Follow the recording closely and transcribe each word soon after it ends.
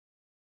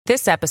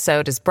This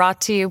episode is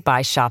brought to you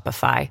by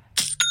Shopify.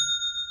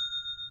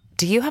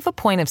 Do you have a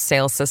point of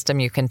sale system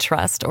you can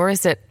trust, or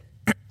is it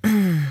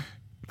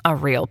a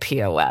real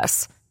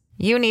POS?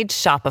 You need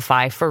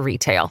Shopify for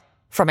retail.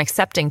 From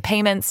accepting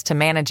payments to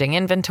managing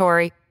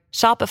inventory,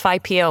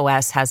 Shopify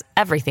POS has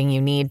everything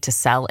you need to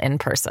sell in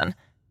person.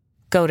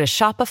 Go to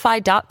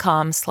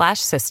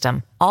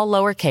shopify.com/system, all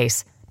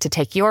lowercase, to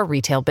take your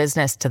retail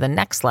business to the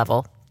next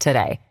level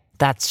today.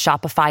 That's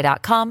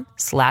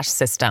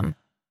shopify.com/system.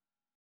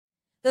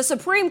 The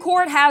Supreme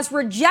Court has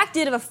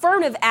rejected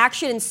affirmative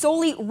action in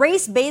solely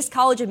race-based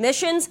college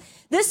admissions.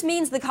 This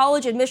means the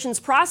college admissions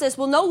process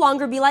will no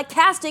longer be like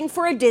casting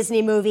for a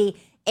Disney movie.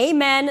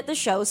 Amen. The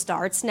show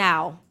starts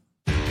now.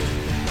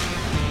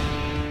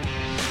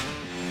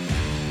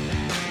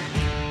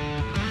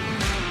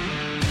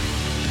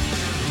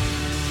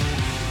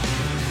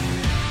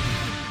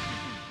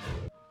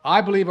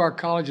 I believe our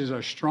colleges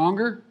are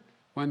stronger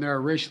when they're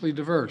racially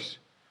diverse.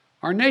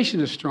 Our nation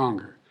is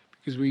stronger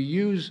because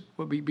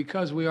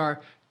we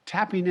are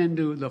tapping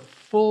into the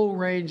full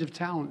range of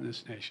talent in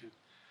this nation.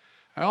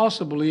 I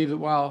also believe that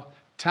while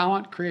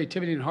talent,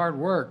 creativity, and hard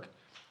work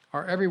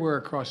are everywhere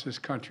across this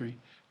country,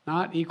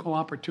 not equal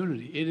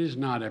opportunity. It is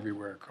not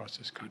everywhere across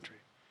this country.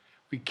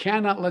 We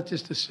cannot let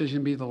this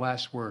decision be the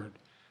last word.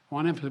 I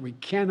want to emphasize, we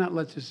cannot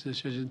let this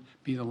decision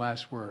be the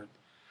last word.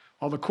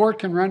 While the court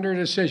can render a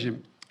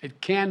decision,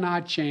 it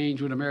cannot change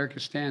what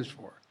America stands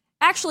for.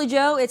 Actually,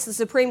 Joe, it's the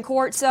Supreme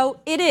Court, so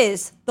it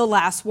is the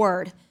last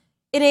word.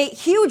 In a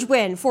huge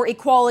win for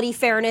equality,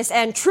 fairness,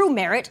 and true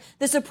merit,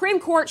 the Supreme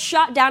Court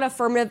shot down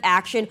affirmative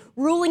action,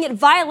 ruling it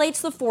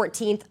violates the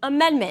 14th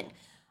Amendment.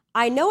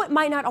 I know it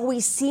might not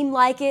always seem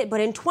like it,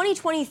 but in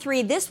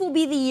 2023, this will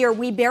be the year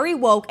we bury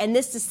woke, and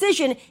this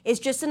decision is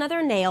just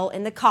another nail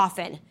in the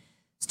coffin.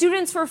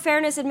 Students for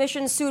Fairness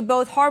admissions sued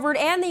both Harvard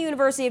and the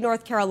University of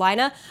North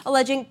Carolina,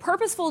 alleging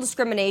purposeful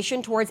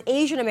discrimination towards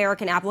Asian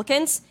American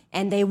applicants,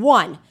 and they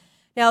won.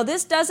 Now,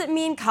 this doesn't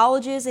mean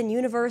colleges and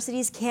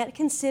universities can't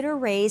consider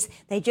race.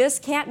 They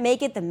just can't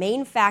make it the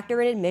main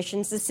factor in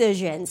admissions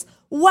decisions.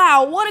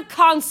 Wow, what a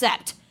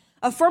concept!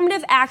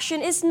 Affirmative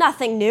action is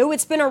nothing new.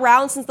 It's been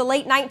around since the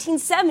late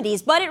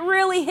 1970s, but it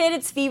really hit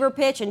its fever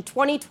pitch in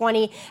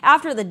 2020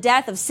 after the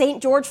death of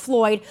St. George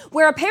Floyd,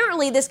 where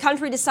apparently this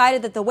country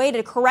decided that the way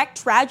to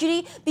correct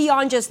tragedy,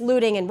 beyond just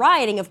looting and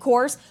rioting, of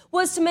course,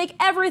 was to make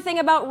everything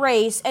about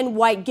race and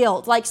white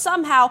guilt, like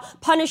somehow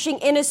punishing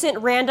innocent,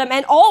 random,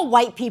 and all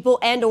white people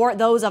and or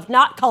those of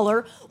not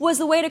color was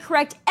the way to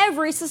correct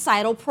every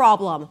societal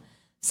problem.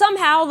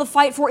 Somehow, the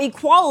fight for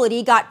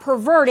equality got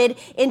perverted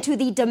into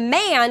the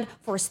demand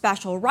for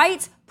special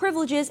rights,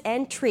 privileges,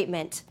 and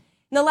treatment.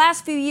 In the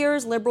last few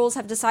years, liberals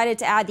have decided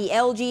to add the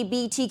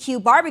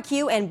LGBTQ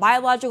barbecue and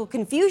biological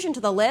confusion to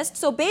the list.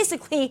 So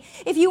basically,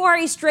 if you are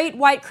a straight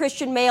white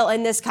Christian male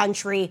in this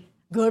country,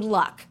 good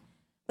luck.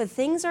 But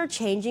things are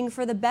changing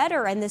for the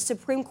better, and this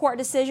Supreme Court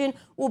decision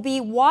will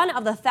be one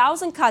of the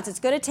 1,000 cuts it's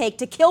going to take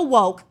to kill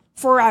woke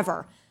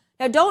forever.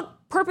 Now, don't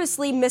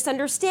purposely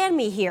misunderstand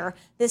me here.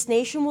 This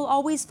nation will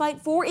always fight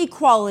for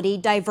equality,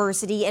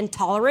 diversity, and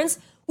tolerance.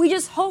 We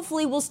just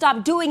hopefully will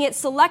stop doing it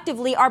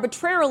selectively,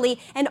 arbitrarily,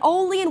 and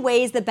only in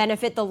ways that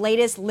benefit the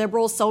latest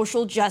liberal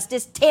social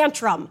justice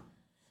tantrum.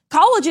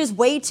 College is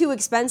way too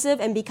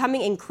expensive and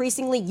becoming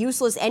increasingly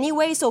useless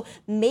anyway, so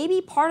maybe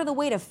part of the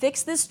way to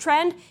fix this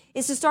trend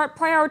is to start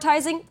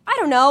prioritizing,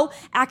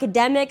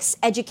 academics,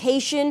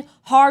 education,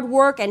 hard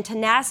work, and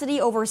tenacity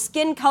over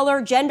skin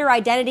color, gender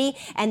identity,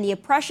 and the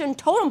oppression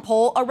totem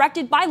pole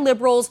erected by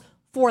liberals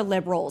for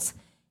liberals.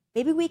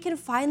 Maybe we can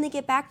finally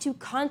get back to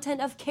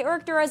content of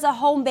character as a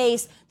home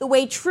base the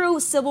way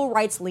true civil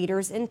rights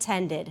leaders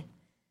intended.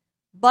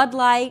 Bud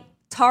Light,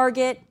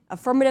 Target,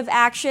 affirmative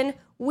action,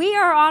 we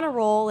are on a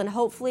roll, and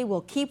hopefully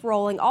we'll keep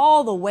rolling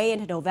all the way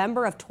into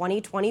November of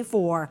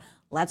 2024.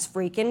 Let's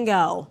freaking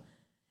go.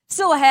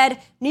 Still ahead,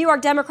 New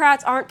York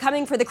Democrats aren't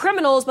coming for the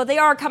criminals, but they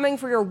are coming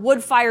for your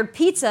wood-fired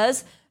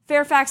pizzas.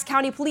 Fairfax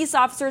County police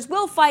officers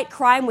will fight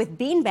crime with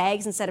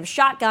beanbags instead of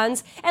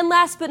shotguns. And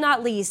last but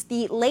not least,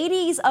 the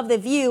ladies of The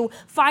View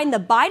find the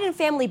Biden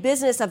family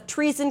business of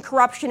treason,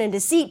 corruption, and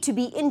deceit to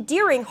be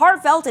endearing,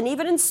 heartfelt, and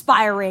even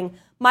inspiring.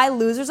 My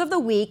losers of the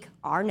week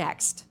are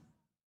next.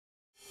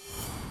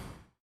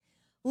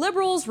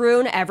 Liberals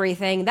ruin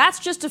everything. That's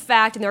just a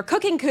fact, and their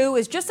cooking coup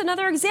is just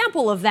another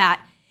example of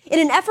that. In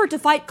an effort to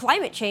fight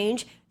climate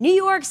change, New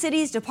York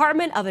City's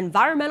Department of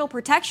Environmental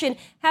Protection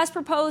has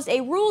proposed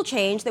a rule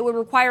change that would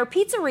require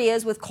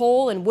pizzerias with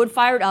coal and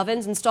wood-fired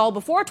ovens installed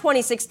before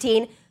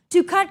 2016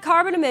 to cut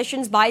carbon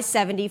emissions by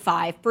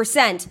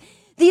 75%.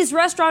 These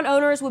restaurant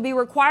owners would be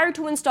required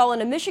to install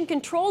an emission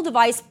control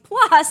device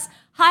plus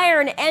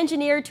hire an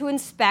engineer to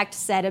inspect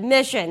said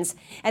emissions.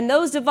 And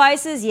those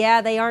devices,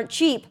 they aren't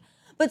cheap.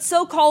 But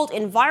so-called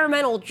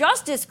environmental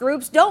justice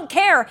groups don't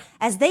care,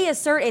 as they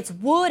assert it's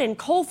wood and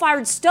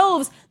coal-fired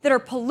stoves that are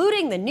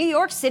polluting the New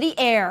York City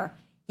air.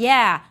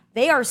 Yeah,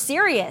 they are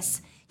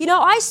serious.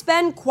 I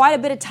spend quite a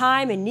bit of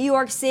time in New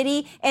York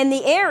City, and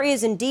the air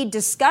is indeed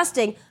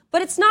disgusting,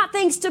 But it's not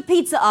thanks to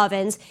pizza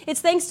ovens. It's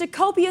thanks to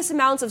copious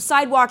amounts of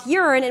sidewalk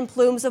urine and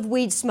plumes of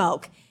weed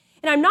smoke.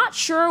 And I'm not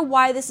sure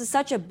why this is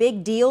such a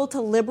big deal to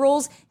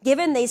liberals,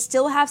 given they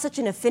still have such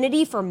an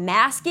affinity for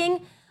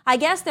masking. I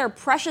guess their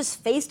precious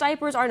face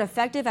diapers aren't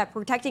effective at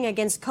protecting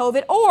against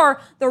COVID or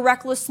the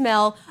reckless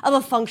smell of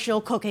a functional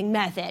cooking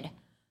method.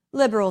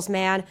 Liberals,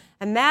 man.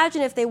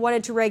 Imagine if they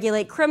wanted to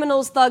regulate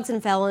criminals, thugs,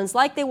 and felons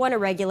like they want to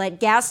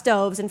regulate gas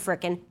stoves and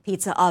frickin'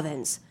 pizza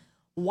ovens.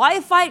 Why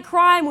fight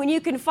crime when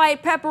you can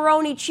fight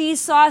pepperoni, cheese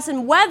sauce,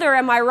 and weather?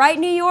 Am I right,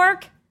 New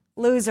York?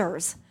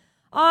 Losers.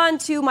 On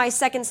to my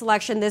second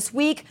selection this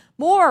week.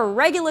 More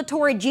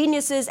regulatory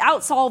geniuses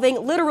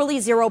out-solving literally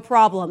zero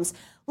problems.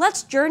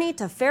 Let's journey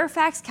to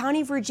Fairfax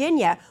County,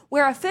 Virginia,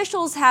 where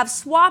officials have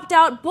swapped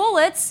out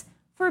bullets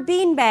for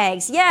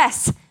beanbags.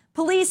 Yes,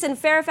 police in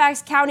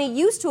Fairfax County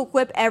used to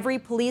equip every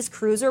police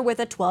cruiser with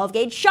a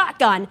 12-gauge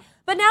shotgun,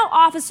 but now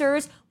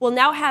officers will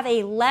now have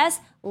a less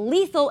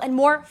lethal and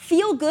more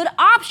feel-good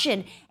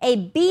option,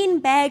 a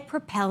beanbag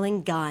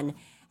propelling gun.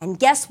 And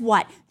guess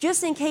what?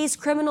 Just in case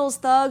criminals,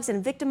 thugs,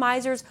 and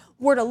victimizers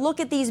were to look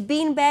at these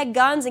beanbag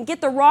guns and get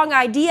the wrong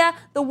idea,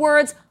 the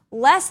words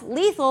 "less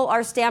lethal"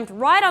 are stamped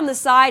right on the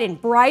side in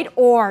bright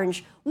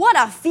orange. What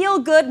a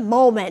feel-good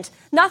moment.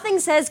 Nothing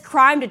says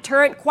crime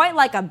deterrent quite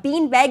like a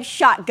beanbag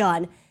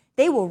shotgun.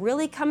 They will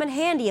really come in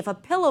handy if a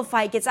pillow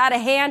fight gets out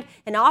of hand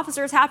and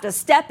officers have to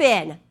step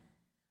in.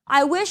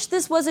 I wish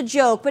this was a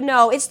joke, but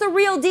no, it's the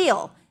real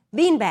deal.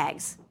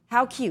 Beanbags.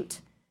 How cute.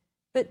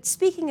 But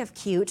speaking of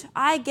cute,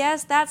 I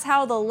guess that's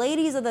how the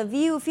ladies of The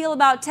View feel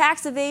about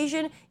tax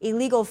evasion,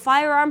 illegal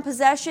firearm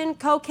possession,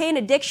 cocaine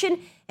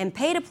addiction, and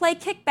pay-to-play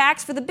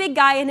kickbacks for the big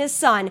guy and his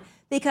son,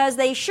 because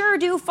they sure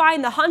do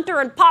find the Hunter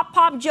and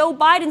Pop Joe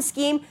Biden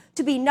scheme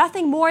to be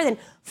nothing more than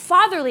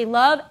fatherly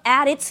love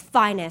at its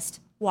finest.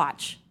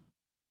 Watch.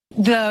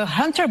 The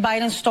Hunter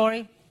Biden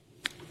story,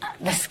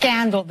 the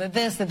scandal, the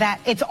this, the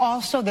that, it's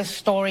also the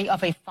story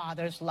of a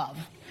father's love.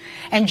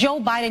 And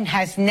Joe Biden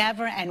has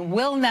never and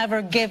will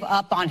never give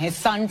up on his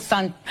son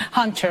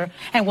Hunter,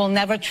 and will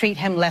never treat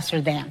him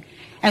lesser than.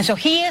 And so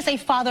he is a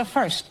father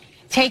first.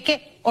 Take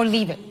it or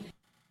leave it.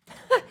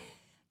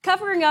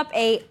 Covering up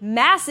a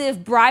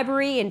massive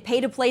bribery and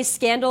pay-to-play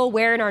scandal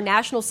wherein our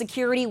national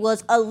security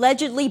was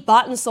allegedly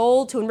bought and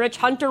sold to enrich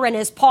Hunter and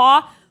his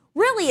pa.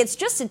 Really, it's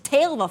just a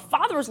tale of a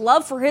father's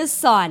love for his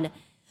son.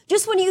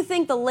 Just when you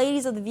think the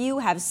ladies of The View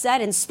have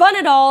said and spun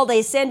it all,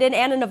 they send in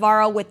Ana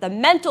Navarro with the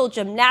mental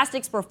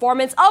gymnastics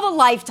performance of a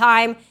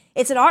lifetime.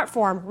 It's an art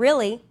form,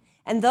 really.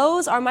 And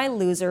those are my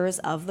losers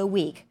of the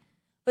week.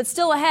 But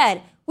still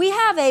ahead, we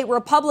have a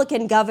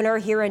Republican governor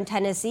here in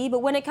Tennessee,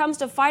 but when it comes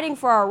to fighting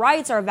for our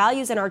rights, our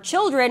values, and our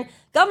children,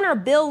 Governor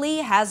Bill Lee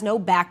has no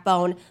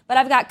backbone. But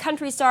I've got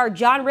country star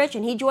John Rich,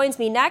 and he joins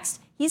me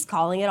next. He's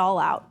calling it all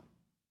out.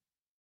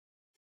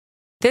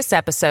 This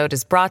episode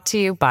is brought to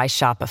you by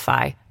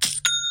Shopify.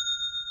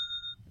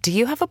 Do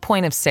you have a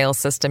point of sale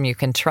system you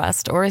can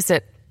trust, or is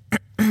it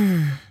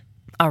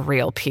a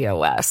real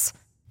POS?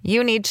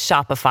 You need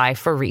Shopify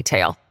for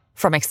retail.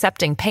 From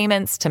accepting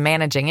payments to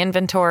managing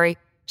inventory,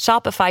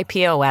 Shopify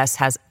POS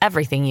has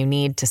everything you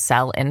need to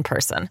sell in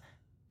person.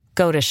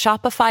 Go to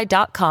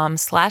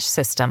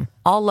shopify.com/system,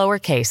 all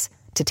lowercase,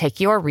 to take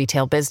your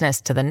retail business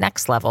to the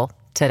next level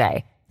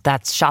today.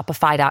 That's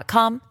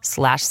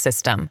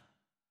shopify.com/system.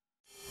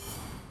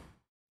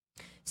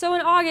 So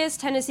in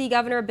August, Tennessee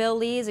Governor Bill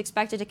Lee is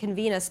expected to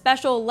convene a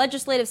special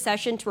legislative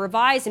session to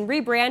revise and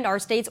rebrand our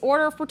state's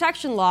order of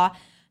protection law.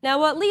 Now,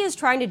 what Lee is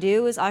trying to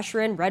do is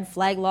usher in red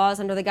flag laws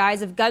under the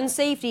guise of gun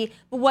safety,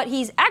 but what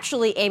he's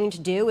actually aiming to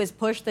do is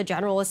push the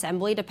General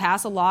Assembly to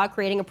pass a law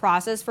creating a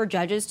process for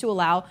judges to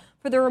allow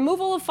for the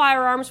removal of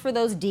firearms for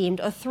those deemed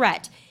a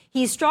threat.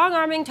 He's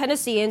strong-arming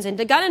Tennesseans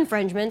into gun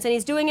infringements, and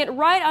he's doing it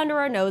right under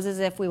our noses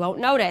if we won't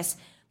notice.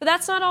 But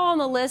that's not all on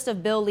the list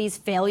of Bill Lee's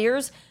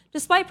failures.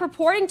 Despite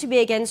purporting to be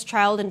against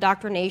child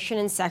indoctrination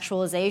and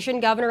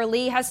sexualization, Governor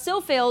Lee has still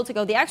failed to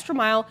go the extra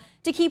mile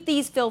to keep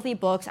these filthy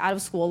books out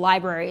of school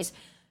libraries.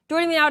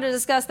 Joining me now to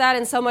discuss that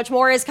and so much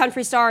more is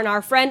country star and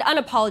our friend,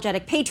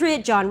 unapologetic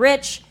patriot, John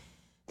Rich.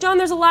 John,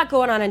 there's a lot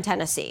going on in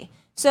Tennessee.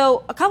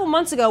 So a couple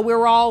months ago, we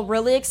were all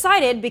really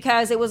excited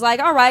because it was like,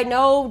 all right,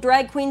 no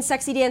drag queen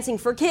sexy dancing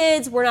for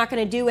kids. We're not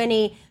going to do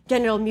any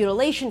genital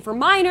mutilation for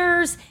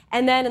minors.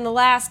 And then in the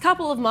last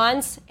couple of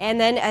months, and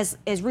then as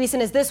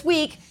recent as this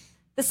week,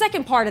 the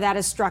second part of that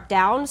is struck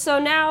down. So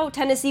now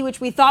Tennessee,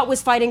 which we thought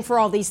was fighting for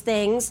all these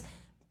things,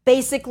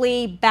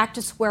 basically back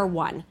to square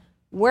one.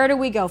 Where do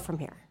we go from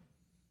here?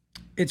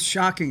 It's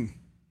shocking,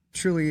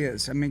 truly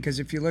is. I mean, because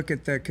if you look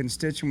at the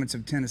constituents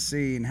of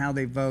Tennessee and how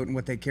they vote and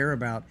what they care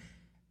about,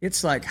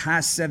 it's like high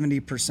 70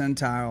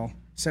 percentile,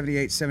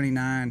 78,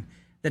 79,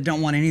 that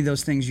don't want any of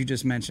those things you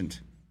just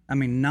mentioned. I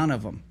mean, none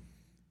of them.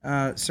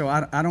 So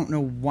I don't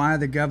know why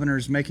the governor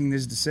is making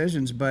these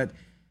decisions, but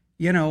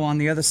you know, on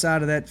the other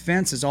side of that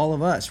fence is all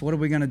of us. What are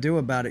we going to do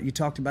about it? You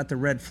talked about the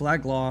red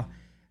flag law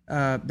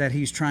that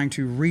he's trying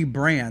to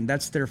rebrand.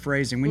 That's their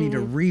phrasing. We need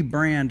to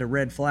rebrand a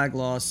red flag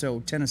law so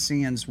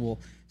Tennesseans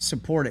will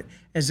support it,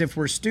 as if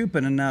we're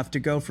stupid enough to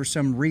go for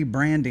some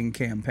rebranding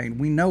campaign.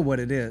 We know what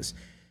it is.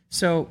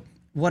 So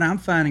what I'm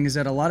finding is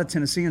that a lot of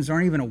Tennesseans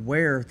aren't even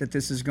aware that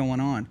this is going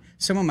on.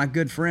 Some of my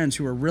good friends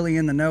who are really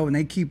in the know and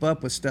they keep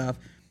up with stuff,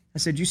 I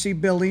said, you see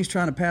Bill Lee's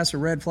trying to pass a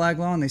red flag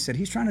law? And they said,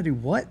 he's trying to do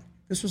what?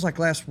 This was like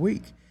last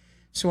week.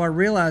 So I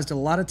realized a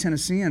lot of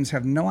Tennesseans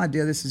have no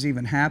idea this is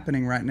even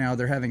happening right now.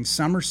 They're having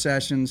summer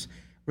sessions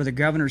where the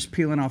governor's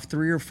peeling off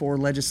 3 or 4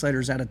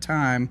 legislators at a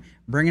time,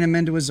 bringing them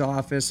into his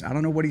office. I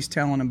don't know what he's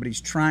telling them, but he's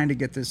trying to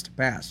get this to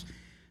pass.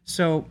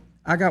 So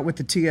I got with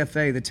the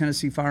TFA, the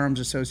Tennessee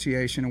Firearms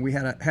Association, and we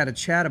had a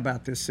chat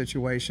about this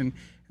situation.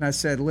 And I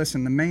said,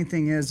 listen, the main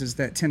thing is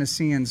that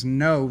Tennesseans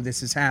know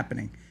this is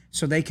happening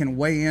so they can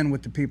weigh in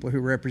with the people who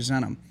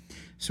represent them.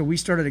 So we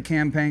started a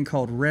campaign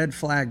called Red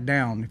Flag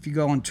Down. If you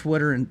go on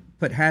Twitter and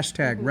put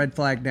hashtag Red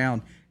Flag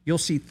Down, you'll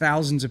see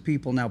thousands of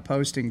people now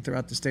posting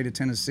throughout the state of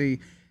Tennessee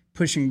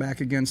pushing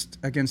back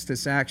against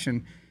this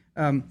action.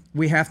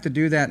 We have to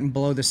do that and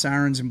blow the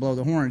sirens and blow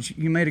the horns.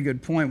 You made a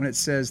good point when it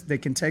says they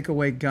can take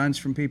away guns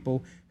from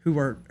people who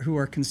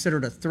are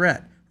considered a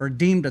threat or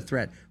deemed a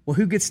threat. Well,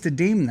 who gets to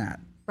deem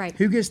that? Right.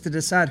 Who gets to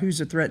decide who's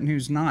a threat and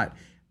who's not?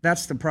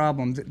 That's the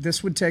problem.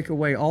 This would take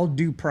away all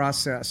due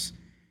process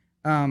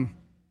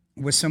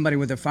with somebody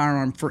with a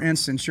firearm. For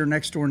instance, your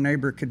next door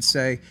neighbor could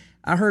say,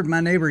 I heard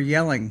my neighbor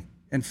yelling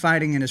and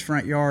fighting in his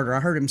front yard, or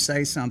I heard him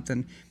say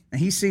something, and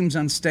he seems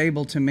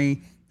unstable to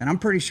me, and I'm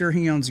pretty sure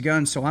he owns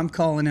guns, so I'm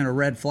calling in a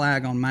red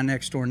flag on my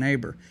next door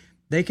neighbor.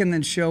 They can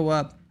then show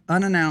up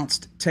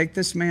unannounced, take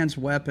this man's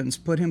weapons,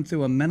 put him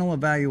through a mental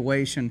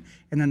evaluation,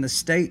 and then the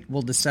state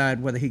will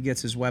decide whether he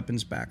gets his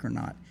weapons back or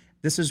not.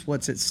 This is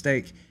what's at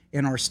stake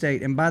in our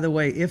state. And by the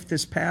way, if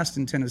this passed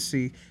in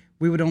Tennessee,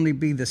 we would only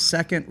be the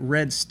second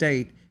red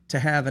state to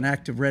have an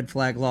active red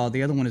flag law.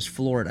 The other one is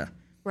Florida.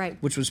 Right.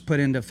 Which was put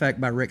into effect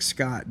by Rick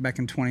Scott back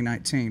in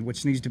 2019,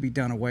 which needs to be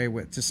done away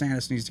with.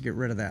 DeSantis needs to get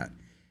rid of that.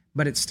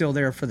 But it's still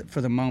there for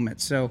the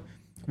moment. So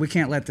we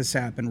can't let this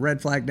happen. Red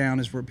flag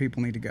down is where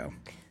people need to go.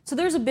 So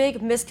there's a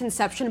big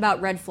misconception about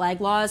red flag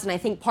laws, and I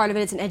think part of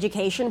it is an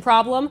education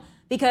problem,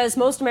 because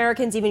most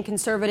Americans, even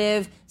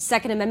conservative,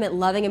 Second Amendment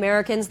loving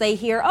Americans, they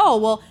hear, oh,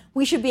 well,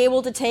 we should be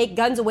able to take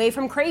guns away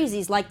from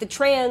crazies like the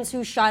trans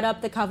who shot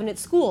up the Covenant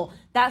School.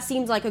 That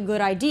seems like a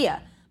good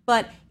idea.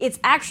 But it's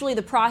actually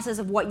the process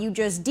of what you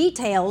just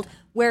detailed,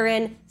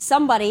 wherein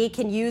somebody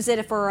can use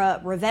it for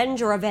a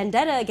revenge or a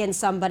vendetta against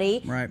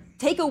somebody, right,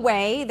 take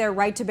away their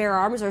right to bear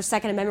arms or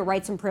Second Amendment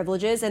rights and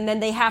privileges, and then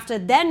they have to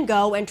then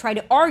go and try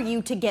to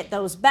argue to get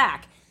those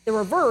back. The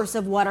reverse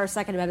of what our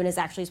Second Amendment is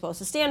actually supposed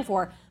to stand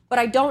for. But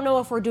I don't know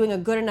if we're doing a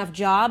good enough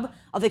job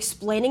of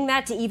explaining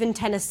that to even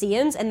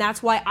Tennesseans, and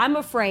that's why I'm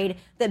afraid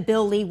that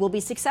Bill Lee will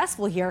be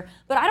successful here.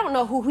 But I don't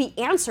know who he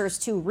answers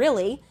to,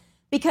 really,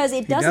 because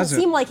it doesn't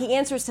seem like he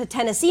answers to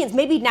Tennesseans.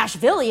 Maybe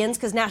Nashvillians,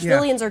 because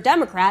Nashvillians are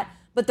Democrat,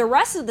 but the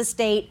rest of the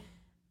state,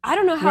 I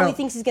don't know how he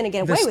thinks he's going to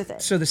get away with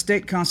it. So the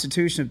state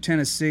constitution of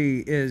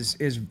Tennessee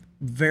is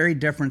very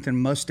different than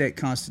most state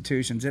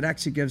constitutions. It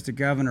actually gives the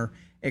governor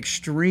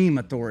extreme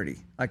authority,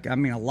 a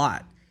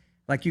lot.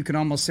 Like you could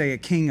almost say a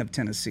king of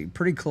Tennessee,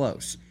 pretty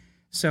close.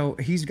 So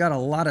he's got a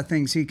lot of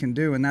things he can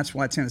do, and that's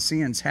why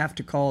Tennesseans have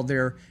to call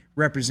their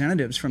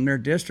representatives from their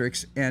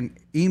districts and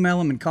email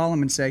them and call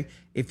them and say,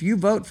 if you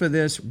vote for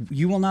this,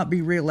 you will not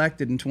be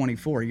reelected in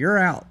 24. You're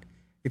out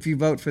if you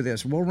vote for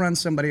this. We'll run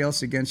somebody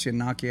else against you and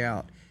knock you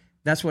out.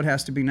 That's what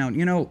has to be known.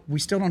 You know, we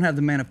still don't have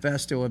the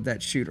manifesto of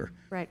that shooter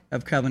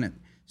of Covenant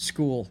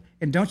School.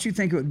 And don't you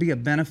think it would be a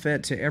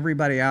benefit to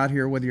everybody out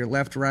here, whether you're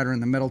left, right, or in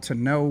the middle, to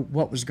know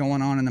what was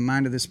going on in the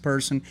mind of this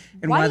person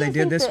and why they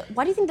did this?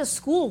 Why do you think the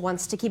school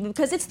wants to keep it?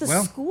 Because it's the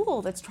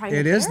school that's trying to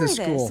carry this. It is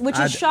the school. Which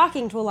is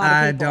shocking to a lot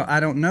of people. I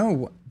don't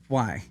know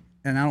why,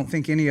 and I don't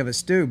think any of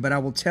us do, but I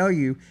will tell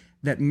you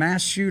that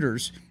mass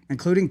shooters,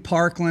 including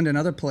Parkland and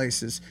other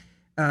places,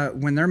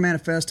 when their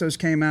manifestos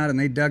came out and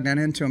they dug down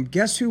into them,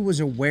 guess who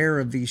was aware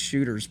of these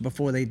shooters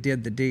before they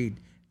did the deed?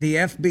 The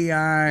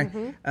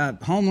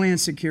FBI, Homeland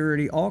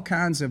Security, all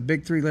kinds of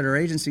big three-letter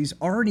agencies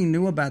already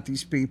knew about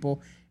these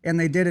people, and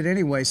they did it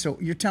anyway. So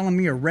you're telling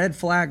me a red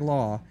flag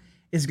law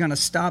is going to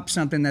stop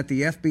something that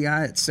the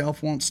FBI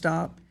itself won't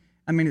stop?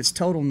 I mean, it's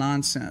total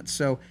nonsense.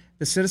 So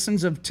the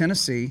citizens of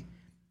Tennessee,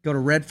 go to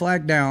Red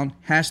Flag Down,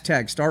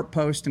 hashtag start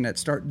posting it,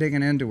 start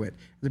digging into it.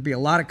 There'll be a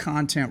lot of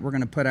content we're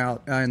going to put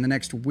out in the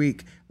next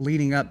week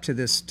leading up to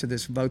this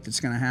vote that's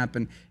going to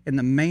happen. And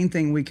the main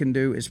thing we can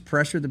do is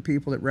pressure the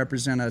people that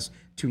represent us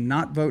to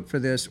not vote for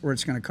this, or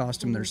it's going to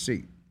cost them their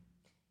seat.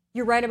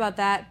 You're right about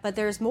that, but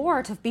there's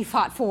more to be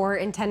fought for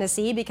in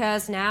Tennessee,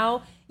 because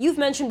now you've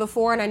mentioned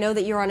before, and I know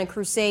that you're on a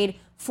crusade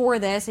for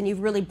this, and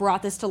you've really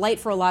brought this to light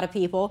for a lot of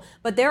people,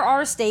 but there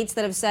are states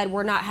that have said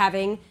we're not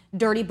having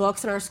dirty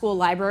books in our school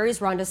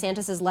libraries. Ron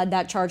DeSantis has led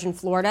that charge in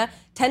Florida.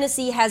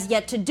 Tennessee has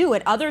yet to do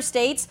it. Other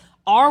states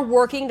are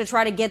working to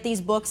try to get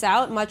these books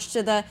out, much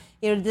to the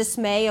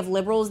dismay of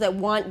liberals that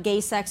want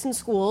gay sex in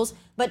schools.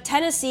 But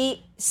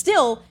Tennessee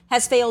still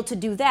has failed to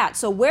do that.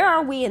 So where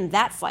are we in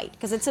that fight?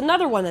 Because it's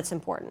another one that's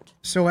important.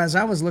 So as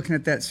I was looking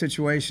at that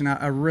situation,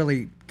 I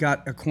really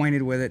got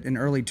acquainted with it in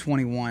early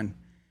 21,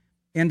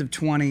 end of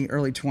 20,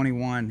 early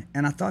 21.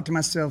 And I thought to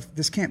myself,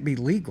 this can't be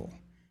legal.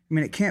 I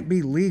mean, it can't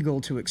be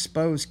legal to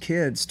expose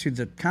kids to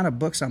the kind of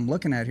books I'm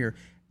looking at here,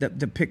 the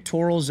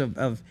pictorials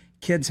of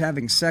kids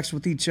having sex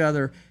with each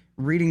other,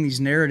 reading these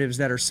narratives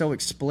that are so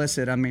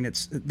explicit. I mean,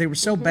 they were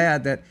so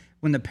bad that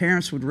when the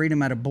parents would read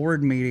them at a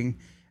board meeting,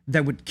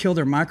 that would kill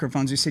their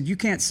microphones. They said, you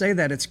can't say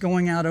that. It's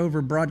going out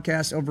over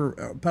broadcast,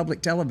 over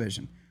public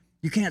television.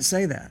 You can't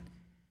say that.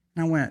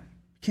 And I went,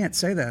 can't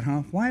say that,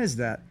 huh? Why is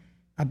that?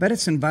 I bet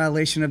it's in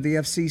violation of the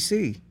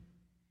FCC.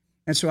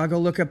 And so I go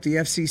look up the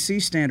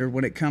FCC standard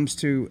when it comes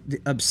to the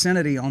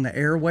obscenity on the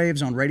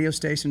airwaves, on radio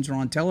stations, or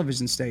on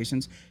television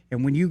stations.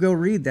 And when you go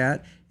read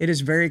that, it is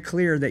very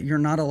clear that you're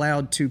not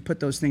allowed to put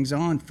those things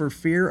on for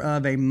fear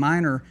of a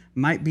minor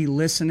might be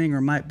listening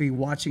or might be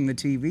watching the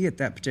TV at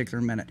that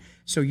particular minute.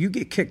 So you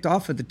get kicked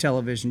off of the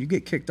television, you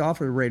get kicked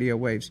off of the radio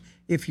waves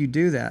if you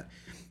do that.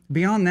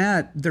 Beyond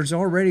that, there's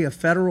already a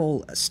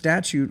federal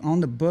statute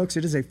on the books.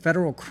 It is a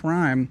federal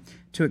crime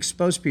to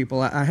expose people.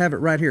 I have it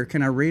right here.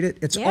 Can I read it?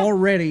 It's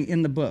already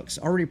in the books,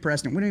 already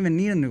precedent. We don't even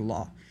need a new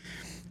law.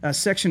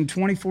 Section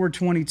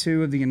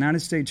 2422 of the United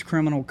States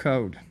Criminal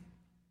Code.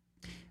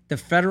 The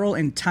federal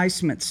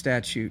enticement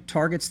statute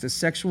targets the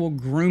sexual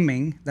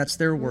grooming, that's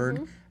their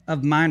word,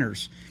 of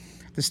minors.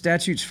 The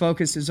statute's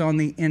focus is on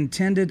the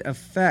intended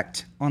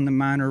effect on the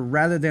minor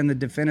rather than the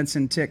defendant's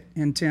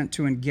intent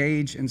to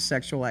engage in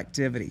sexual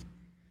activity.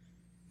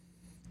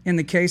 In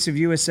the case of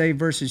USA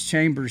versus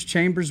Chambers,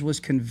 Chambers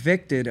was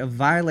convicted of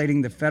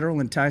violating the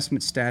federal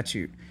enticement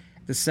statute.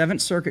 The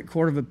Seventh Circuit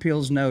Court of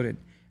Appeals noted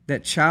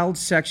that child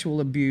sexual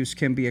abuse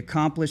can be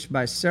accomplished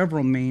by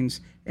several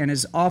means and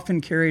is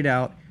often carried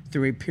out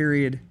through a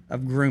period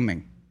of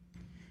grooming.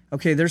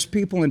 Okay, there's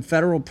people in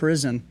federal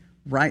prison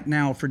right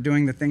now for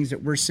doing the things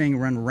that we're seeing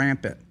run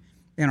rampant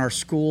in our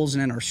schools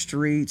and in our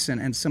streets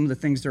and some of the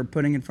things they're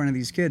putting in front of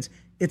these kids.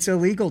 It's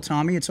illegal,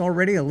 Tommy. It's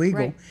already illegal.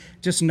 Right.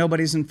 Just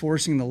nobody's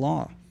enforcing the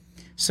law.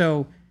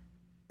 So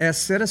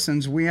as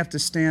citizens, we have to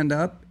stand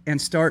up and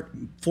start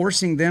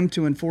forcing them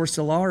to enforce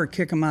the law or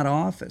kick them out of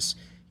office.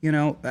 You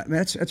know,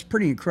 that's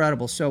pretty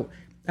incredible. So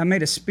I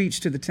made a speech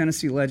to the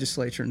Tennessee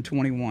legislature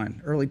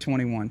in early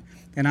 21,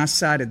 and I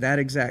cited that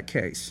exact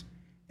case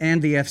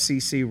and the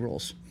FCC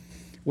rules.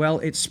 Well,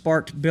 it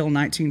sparked Bill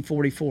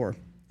 1944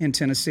 in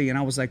Tennessee, and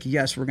I was like,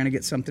 yes, we're going to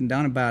get something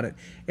done about it.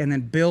 And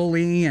then Bill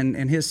Lee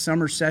and his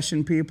summer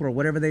session people or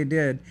whatever they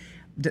did,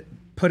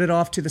 put it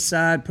off to the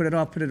side,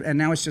 and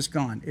now it's just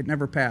gone. It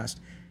never passed.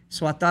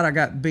 So I thought I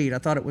got beat. I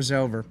thought it was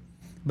over.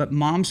 But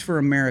Moms for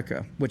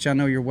America, which I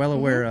know you're well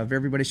aware of,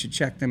 everybody should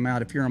check them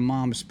out if you're a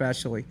mom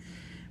especially.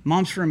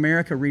 Moms for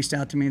America reached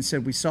out to me and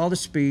said, we saw the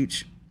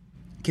speech.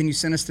 Can you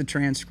send us the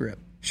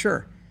transcript?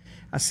 Sure.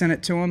 I sent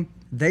it to them.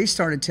 They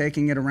started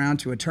taking it around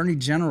to attorney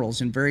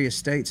generals in various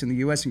states in the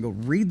U.S. and go,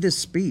 read this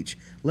speech.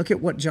 Look at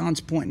what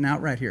John's pointing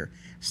out right here.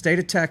 State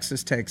of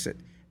Texas takes it.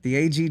 The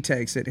AG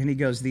takes it, and he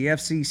goes, the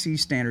FCC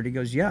standard. He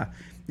goes, yeah,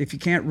 if you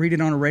can't read it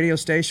on a radio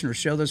station or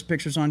show those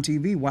pictures on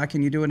TV, why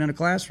can you do it in a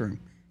classroom?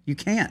 You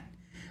can't.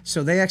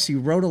 So they actually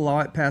wrote a law.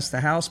 It passed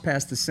the House,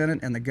 passed the Senate,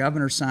 and the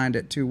governor signed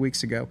it 2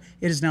 weeks ago.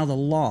 It is now the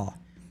law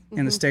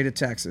in the state of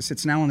Texas.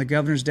 It's now on the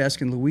governor's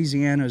desk in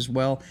Louisiana as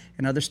well,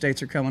 and other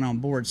states are coming on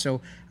board.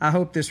 So I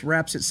hope this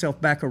wraps itself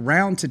back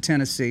around to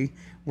Tennessee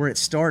where it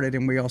started,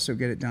 and we also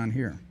get it done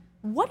here.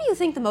 What do you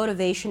think the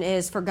motivation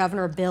is for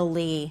Governor Bill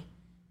Lee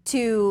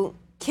to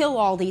kill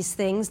all these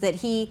things that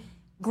he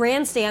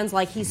grandstands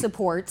like he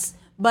supports,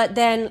 but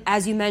then,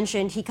 as you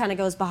mentioned, he kind of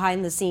goes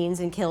behind the scenes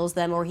and kills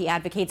them, or he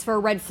advocates for a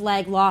red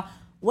flag law?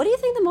 What do you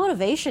think the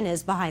motivation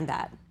is behind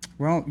that?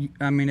 Well,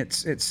 I mean, it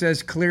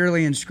says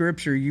clearly in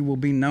Scripture, you will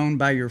be known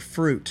by your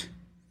fruit.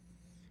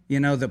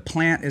 You know, the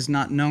plant is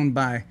not known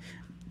by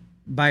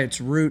its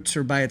roots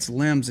or by its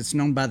limbs. It's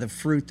known by the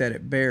fruit that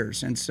it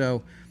bears. And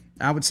so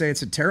I would say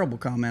it's a terrible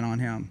comment on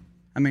him.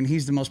 I mean,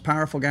 he's the most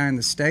powerful guy in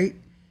the state.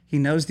 He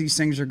knows these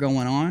things are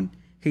going on.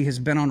 He has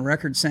been on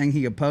record saying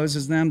he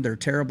opposes them. They're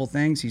terrible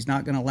things. He's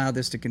not going to allow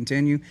this to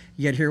continue.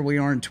 Yet here we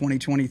are in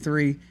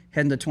 2023,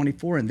 heading to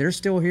 24, and they're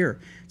still here.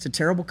 It's a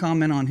terrible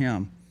comment on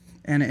him.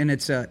 And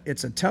it's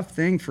a tough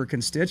thing for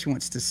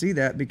constituents to see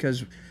that,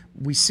 because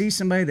we see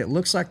somebody that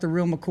looks like the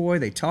real McCoy,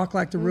 they talk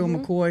like the real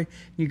McCoy,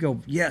 you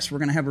go, yes, we're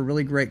going to have a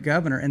really great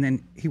governor, and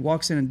then he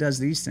walks in and does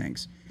these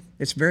things.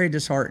 It's very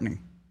disheartening.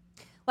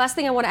 Last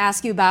thing I want to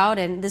ask you about,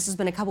 and this has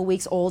been a couple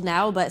weeks old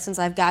now, but since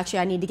I've got you,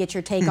 I need to get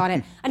your take on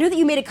it. I know that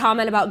you made a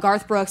comment about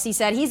Garth Brooks. He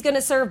said he's going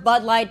to serve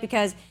Bud Light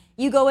because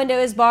you go into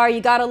his bar, you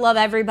got to love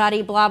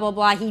everybody, blah, blah,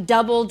 blah. He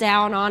doubled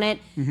down on it.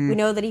 We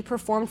know that he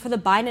performed for the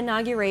Biden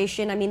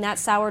inauguration. I mean, that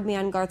soured me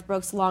on Garth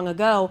Brooks long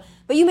ago.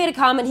 But you made a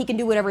comment he can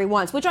do whatever he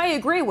wants, which I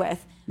agree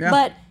with. Yeah.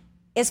 But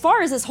as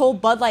far as this whole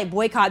Bud Light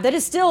boycott, that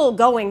is still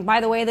going,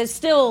 by the way, that's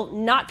still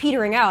not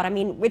petering out. I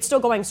mean, it's still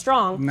going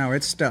strong. No,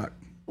 it's stuck.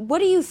 What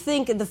do you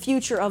think the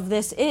future of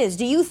this is?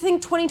 Do you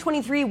think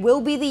 2023 will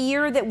be the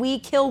year that we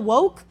kill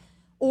woke?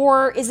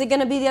 Or is it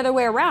going to be the other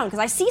way around? Because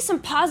I see some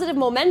positive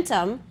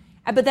momentum,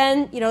 but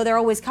then, they're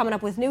always coming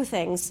up with new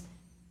things.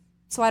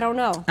 So I don't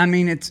know. I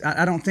mean,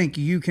 I don't think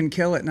you can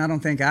kill it, and I don't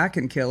think I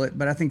can kill it,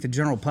 but I think the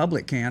general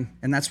public can,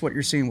 and that's what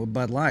you're seeing with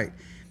Bud Light.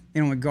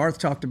 When Garth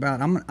talked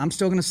about, I'm going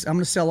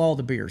to sell all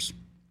the beers.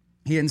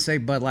 He didn't say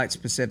Bud Light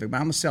specific, but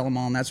I'm going to sell them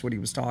all, and that's what he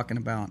was talking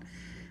about.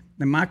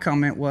 And my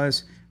comment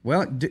was,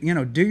 well, do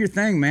your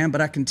thing, man,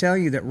 but I can tell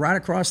you that right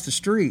across the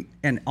street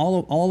and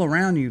all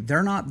around you,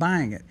 they're not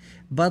buying it.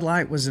 Bud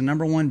Light was the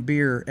number one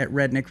beer at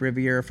Redneck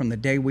Riviera from the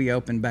day we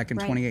opened back in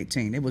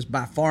 2018. It was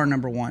by far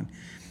number one.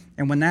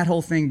 And when that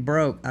whole thing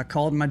broke, I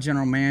called my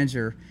general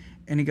manager,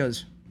 and he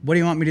goes, what do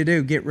you want me to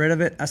do, get rid of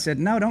it? I said,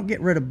 no, don't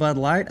get rid of Bud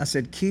Light. I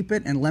said, keep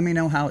it and let me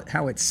know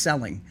how it's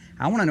selling.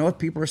 I want to know if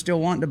people are still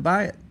wanting to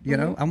buy it.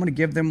 I want to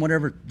give them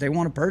whatever they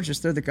want to purchase.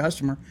 They're the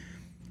customer.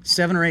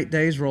 7 or 8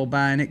 days roll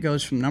by, and it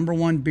goes from number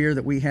one beer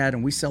that we had,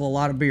 and we sell a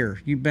lot of beer.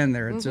 You've been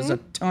there. There's a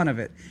ton of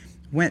it.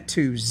 Went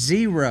to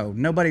 0.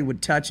 Nobody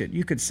would touch it.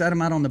 You could set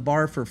them out on the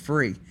bar for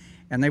free,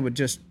 and they would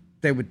just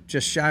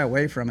shy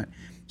away from it.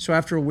 So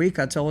after a week,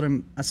 I told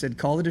him, I said,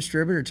 call the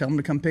distributor, tell them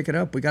to come pick it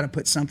up. We got to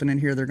put something in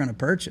here they're going to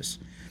purchase.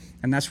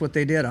 And that's what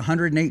they did.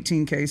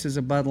 118 cases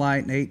of Bud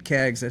Light and 8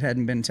 kegs that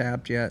hadn't been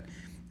tapped yet.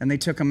 And they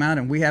took them out,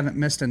 and we haven't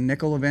missed a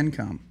nickel of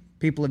income.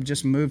 People have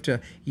just moved to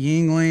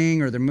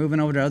Yuengling, or they're moving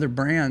over to other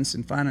brands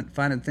and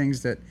finding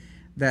things that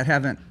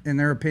haven't, in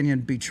their opinion,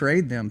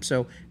 betrayed them.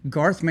 So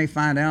Garth may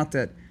find out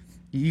that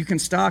you can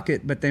stock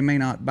it, but they may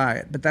not buy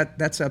it. But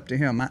that's up to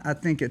him. I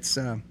think it's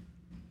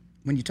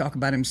when you talk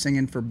about him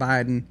singing for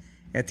Biden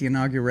at the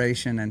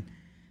inauguration, and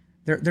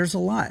there's a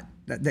lot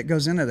that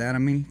goes into that. I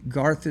mean,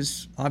 Garth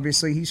is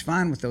obviously, he's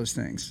fine with those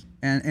things.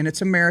 And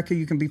it's America,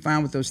 you can be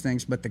fine with those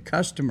things, but the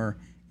customer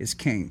is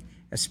king,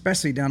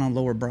 especially down on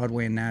Lower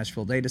Broadway in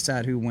Nashville. They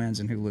decide who wins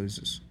and who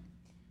loses.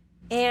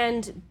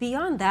 And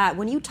beyond that,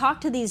 when you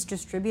talk to these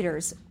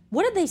distributors,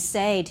 what did they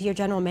say to your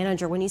general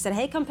manager when you said,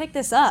 hey, come pick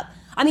this up?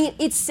 I mean,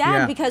 it's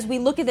sad because we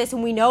look at this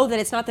and we know that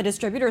it's not the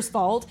distributor's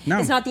fault. No.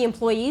 It's not the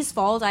employee's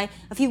fault. A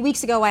few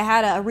weeks ago, I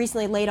had a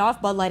recently laid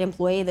off Bud Light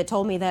employee that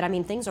told me that,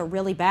 things are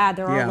really bad.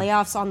 There are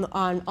layoffs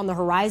on the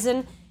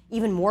horizon,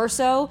 even more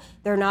so.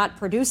 They're not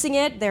producing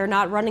it. They're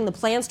not running the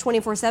plants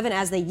 24/7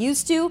 as they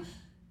used to.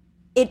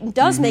 It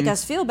does make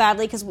us feel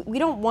badly because we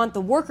don't want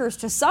the workers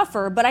to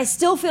suffer, but I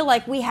still feel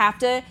like we have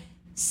to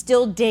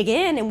still dig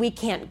in, and we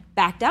can't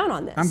back down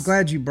on this. I'm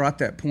glad you brought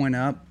that point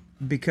up,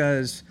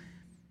 because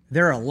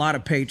there are a lot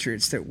of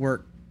patriots that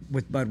work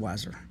with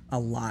Budweiser. A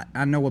lot.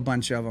 I know a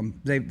bunch of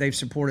them. They've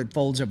supported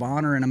Folds of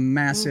Honor in a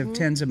massive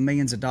tens of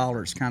millions of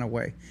dollars kind of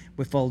way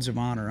with Folds of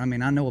Honor. I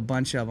know a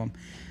bunch of them.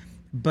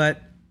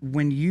 But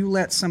when you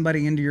let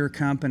somebody into your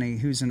company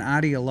who's an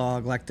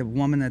ideologue like the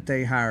woman that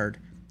they hired,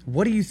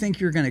 what do you think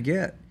you're going to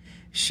get?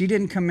 She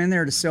didn't come in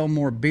there to sell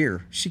more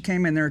beer. She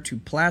came in there to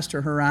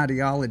plaster her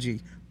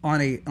ideology on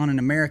an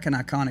American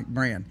iconic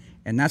brand,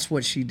 and that's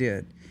what she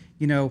did.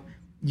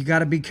 You got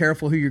to be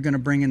careful who you're going to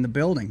bring in the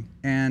building,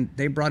 and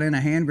they brought in a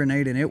hand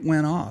grenade and it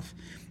went off.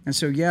 And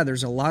so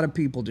there's a lot of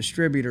people,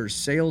 distributors,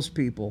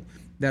 salespeople,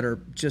 that are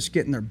just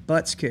getting their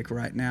butts kicked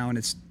right now, and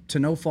it's to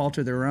no fault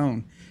of their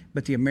own.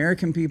 But the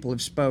American people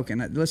have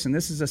spoken. Listen,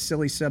 this is a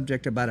silly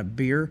subject about a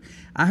beer.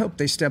 I hope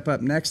they step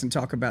up next and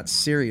talk about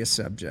serious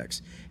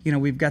subjects.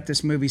 We've got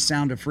this movie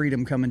Sound of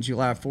Freedom coming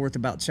July 4th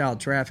about child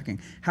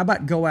trafficking. How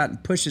about go out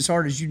and push as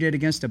hard as you did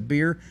against a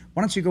beer?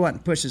 Why don't you go out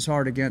and push as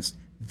hard against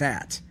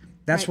that?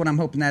 That's what I'm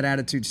hoping that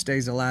attitude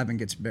stays alive and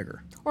gets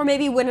bigger. Or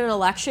maybe win an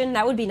election.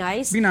 That would be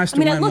nice. Be nice to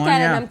win one, I look at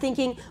it and I'm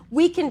thinking,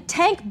 we can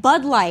tank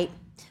Bud Light,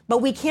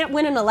 but we can't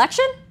win an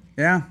election?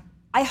 Yeah.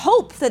 I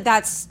hope that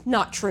that's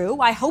not true.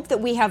 I hope that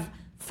we have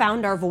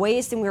found our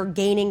voice and we're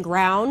gaining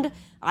ground.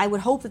 I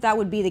would hope that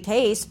would be the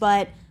case,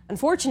 but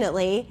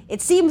unfortunately,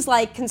 it seems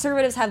like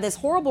conservatives have this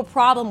horrible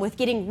problem with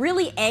getting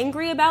really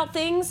angry about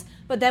things,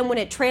 but then when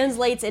it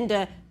translates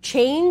into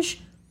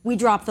change, we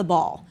drop the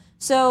ball.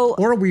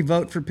 Or we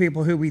vote for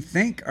people who we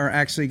think are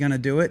actually going to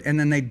do it, and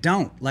then they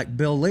don't, like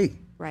Bill Lee.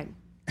 Right.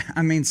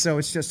 So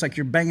it's just like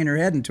you're banging your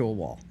head into a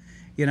wall.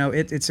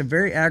 It's a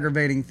very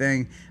aggravating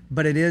thing,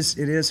 but it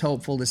is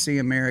hopeful to see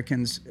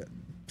Americans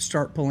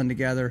start pulling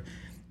together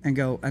and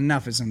go,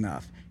 enough is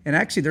enough. And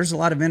actually, there's a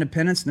lot of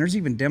independents, and there's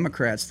even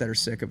Democrats that are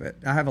sick of it.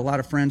 I have a lot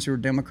of friends who are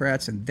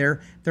Democrats, and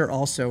they're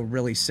also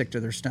really sick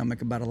to their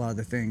stomach about a lot of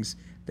the things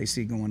they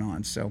see going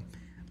on. So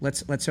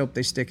let's hope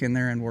they stick in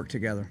there and work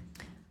together.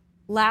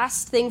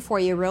 Last thing for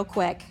you, real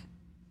quick.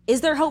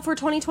 Is there hope for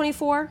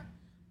 2024?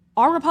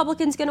 Are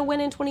Republicans going to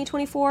win in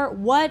 2024?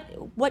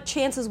 What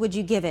chances would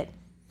you give it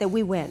that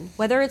we win,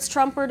 whether it's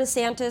Trump or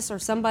DeSantis or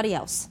somebody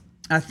else?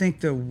 I think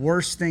the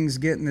worse things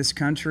get in this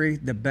country,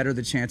 the better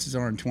the chances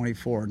are in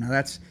 24. Now,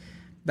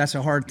 that's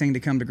a hard thing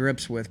to come to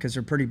grips with because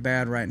they're pretty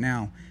bad right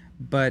now.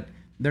 But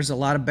there's a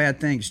lot of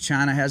bad things.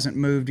 China hasn't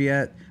moved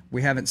yet.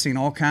 We haven't seen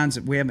all kinds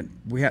of, we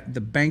have the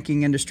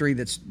banking industry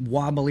that's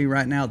wobbly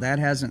right now.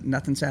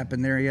 Nothing's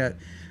happened there yet.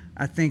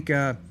 I think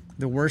the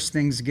the worse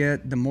things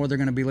get, the more they're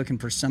going to be looking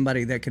for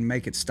somebody that can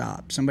make it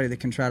stop, somebody that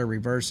can try to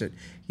reverse it.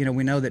 You know,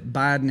 we know that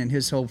Biden and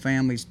his whole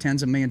family's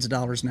tens of millions of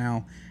dollars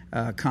now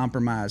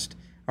compromised.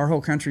 Our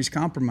whole country's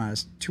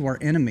compromised to our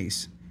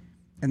enemies.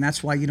 And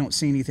that's why you don't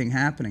see anything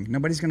happening.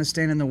 Nobody's going to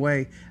stand in the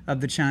way of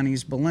the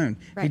Chinese balloon.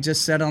 Right. He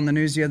just said on the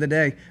news the other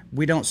day,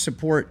 we don't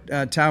support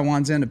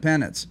Taiwan's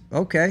independence.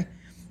 Okay.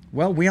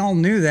 Well, we all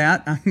knew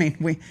that. I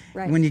mean,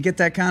 when you get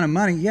that kind of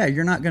money, yeah,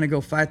 you're not going to go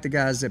fight the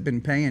guys that have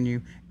been paying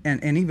you.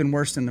 And even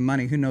worse than the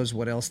money, who knows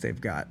what else they've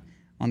got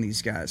on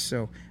these guys.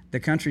 So the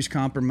country's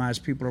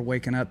compromised. People are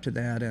waking up to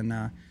that.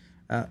 And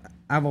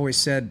I've always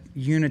said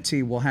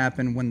unity will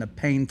happen when the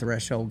pain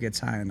threshold gets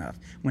high enough,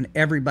 when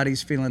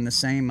everybody's feeling the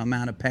same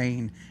amount of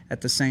pain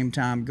at the same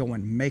time,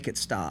 going, make it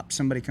stop.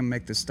 Somebody can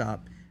make this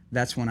stop.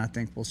 That's when I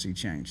think we'll see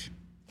change.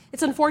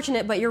 It's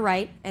unfortunate, but you're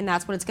right, and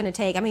that's what it's going to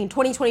take. I mean,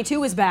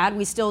 2022 was bad.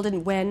 We still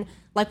didn't win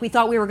like we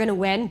thought we were going to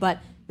win, but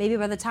maybe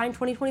by the time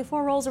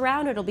 2024 rolls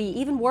around, it'll be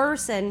even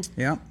worse, and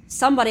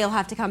somebody will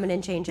have to come in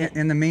and change it.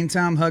 In the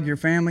meantime, hug your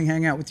family,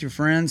 hang out with your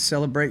friends,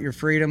 celebrate your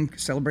freedom,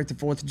 celebrate the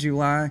 4th of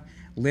July,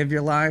 live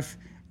your life.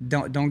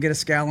 Don't get a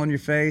scowl on your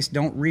face.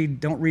 Don't read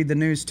the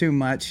news too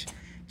much.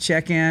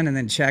 Check in and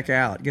then check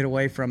out. Get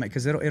away from it,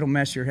 because it'll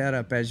mess your head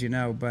up, as you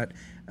know. But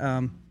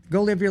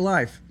go live your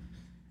life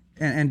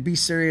and be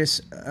serious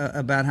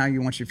about how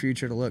you want your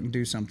future to look and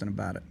do something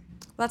about it.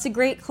 Well, that's a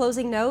great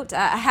closing note.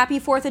 Happy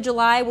 4th of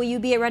July. Will you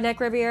be at Redneck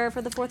Riviera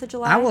for the 4th of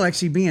July? I will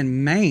actually be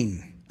in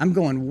Maine. I'm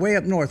going way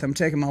up north. I'm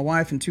taking my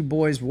wife and 2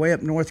 boys way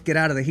up north, get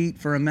out of the heat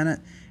for a minute.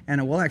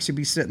 And we'll actually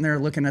be sitting there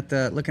looking at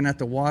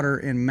the water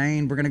in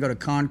Maine. We're going to go to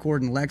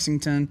Concord and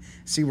Lexington,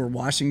 see where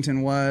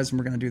Washington was, and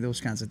we're going to do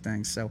those kinds of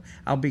things. So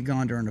I'll be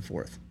gone during the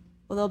 4th.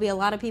 Well, there'll be a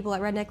lot of people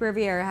at Redneck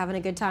Riviera having a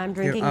good time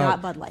drinking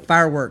not Bud Light.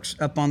 Fireworks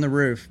up on the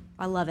roof.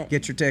 I love it.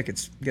 Get your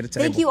tickets. Get a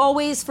table. Thank you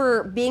always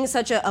for being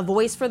such a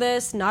voice for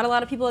this. Not a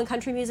lot of people in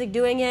country music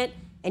doing it,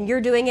 and you're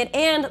doing it.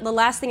 And the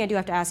last thing I do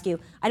have to ask you,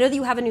 I know that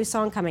you have a new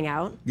song coming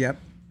out. Yep.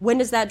 When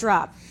does that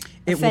drop?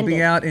 It will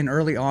be out in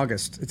early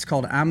August. It's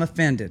called I'm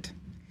Offended.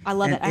 I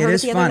love it. I heard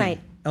it the other night.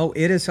 Oh,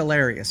 it is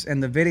hilarious.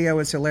 And the video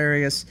is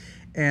hilarious.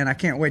 And I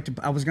can't wait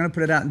I was going to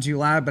put it out in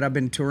July, but I've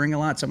been touring a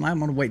lot, so I'm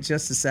going to wait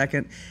just a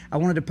second. I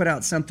wanted to put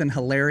out something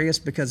hilarious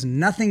because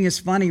nothing is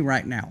funny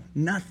right now.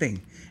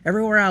 Nothing.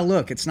 Everywhere I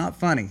look, it's not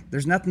funny.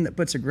 There's nothing that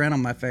puts a grin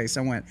on my face.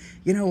 I went,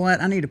 you know what?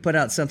 I need to put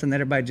out something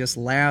that everybody just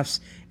laughs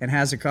and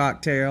has a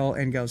cocktail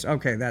and goes,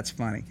 okay, that's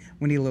funny.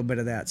 We need a little bit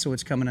of that. So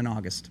it's coming in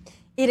August.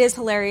 It is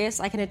hilarious.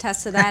 I can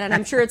attest to that. And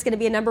I'm sure it's going to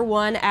be a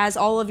 #1, as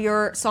all of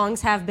your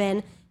songs have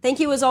been.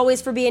 Thank you, as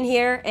always, for being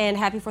here, and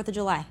happy 4th of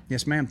July.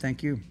 Yes, ma'am.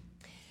 Thank you.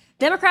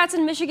 Democrats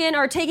in Michigan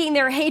are taking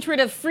their hatred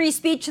of free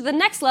speech to the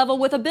next level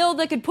with a bill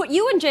that could put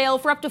you in jail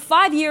for up to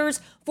 5 years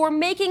for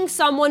making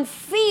someone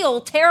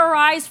feel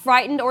terrorized,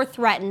 frightened, or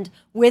threatened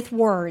with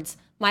words.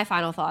 My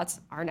final thoughts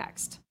are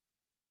next.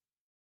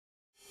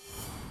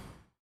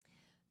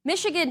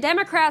 Michigan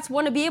Democrats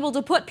want to be able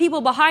to put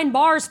people behind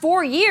bars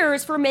for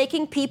years for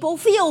making people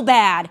feel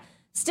bad.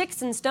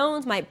 Sticks and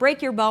stones might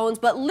break your bones,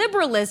 but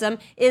liberalism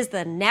is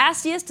the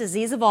nastiest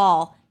disease of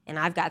all. And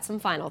I've got some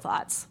final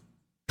thoughts.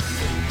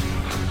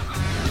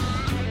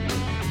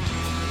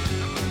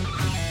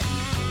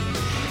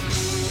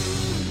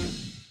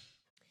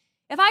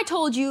 If I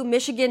told you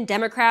Michigan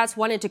Democrats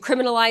wanted to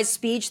criminalize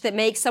speech that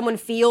makes someone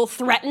feel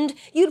threatened,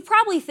 you'd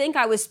probably think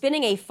I was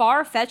spinning a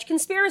far-fetched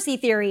conspiracy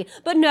theory.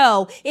 But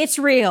no, it's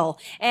real.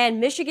 And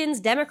Michigan's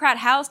Democrat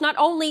House not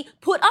only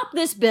put up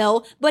this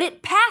bill, but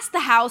it passed the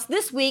House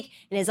this week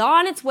and is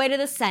on its way to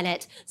the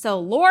Senate. So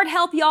Lord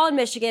help y'all in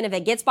Michigan if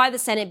it gets by the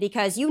Senate,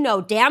 because you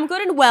know damn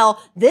good and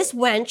well this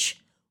wench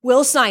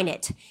will sign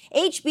it.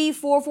 HB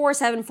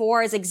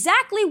 4474 is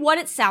exactly what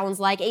it sounds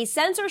like, a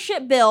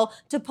censorship bill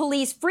to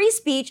police free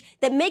speech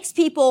that makes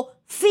people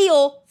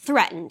feel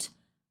threatened.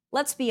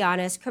 Let's be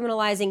honest,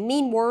 criminalizing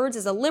mean words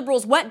is a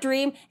liberal's wet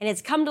dream, and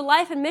it's come to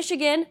life in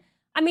Michigan.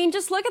 I mean,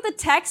 just look at the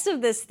text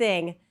of this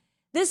thing.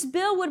 This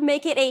bill would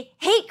make it a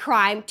hate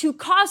crime to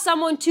cause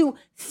someone to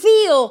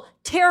feel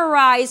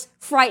terrorized,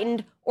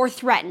 frightened, or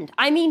threatened.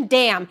 I mean,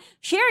 damn,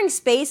 sharing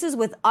spaces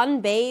with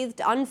unbathed,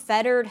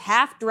 unfettered,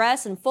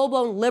 half-dressed, and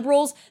full-blown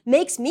liberals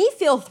makes me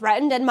feel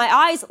threatened, and my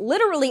eyes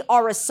literally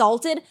are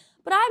assaulted.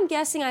 But I'm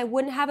guessing I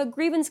wouldn't have a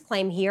grievance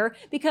claim here,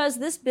 because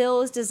this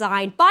bill is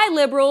designed by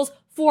liberals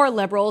for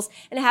liberals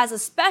and has a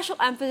special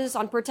emphasis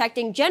on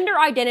protecting gender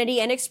identity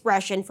and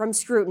expression from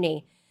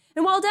scrutiny.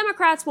 And while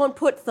Democrats won't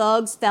put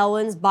thugs,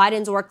 felons,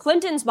 Bidens, or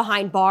Clintons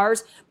behind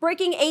bars,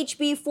 breaking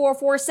HB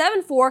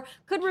 4474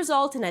 could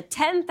result in a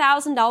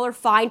 $10,000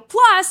 fine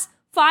plus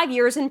 5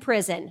 years in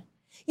prison.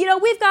 You know,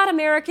 we've got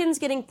Americans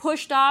getting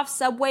pushed off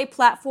subway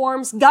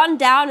platforms, gunned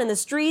down in the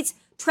streets,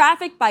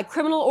 trafficked by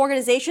criminal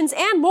organizations,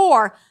 and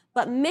more.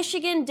 But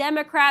Michigan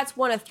Democrats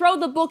want to throw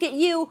the book at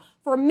you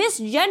for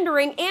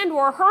misgendering and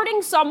or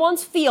hurting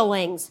someone's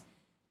feelings.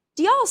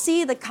 Do y'all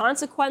see the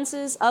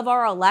consequences of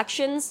our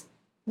elections?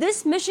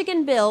 This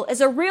Michigan bill is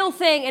a real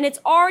thing, and it's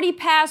already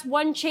passed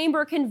one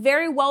chamber, can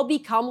very well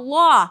become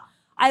law.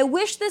 I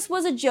wish this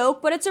was a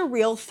joke, but it's a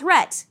real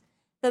threat.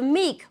 The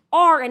meek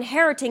are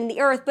inheriting the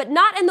earth, but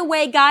not in the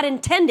way God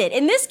intended.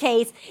 In this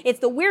case, it's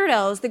the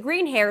weirdos, the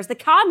green hairs, the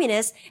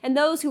communists, and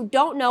those who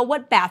don't know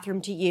what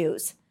bathroom to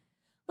use.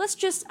 Let's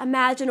just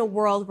imagine a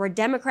world where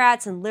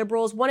Democrats and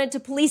liberals wanted to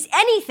police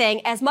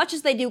anything as much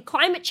as they do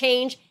climate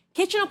change,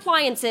 kitchen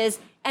appliances,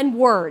 and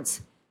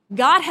words.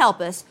 God help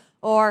us,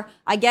 or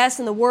I guess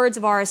in the words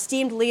of our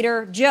esteemed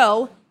leader,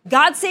 Joe,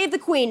 God save the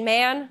Queen,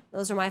 man.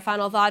 Those are my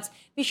final thoughts.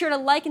 Be sure to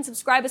like and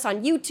subscribe us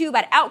on YouTube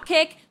at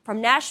Outkick. From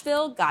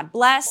Nashville, God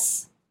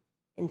bless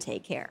and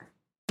take care.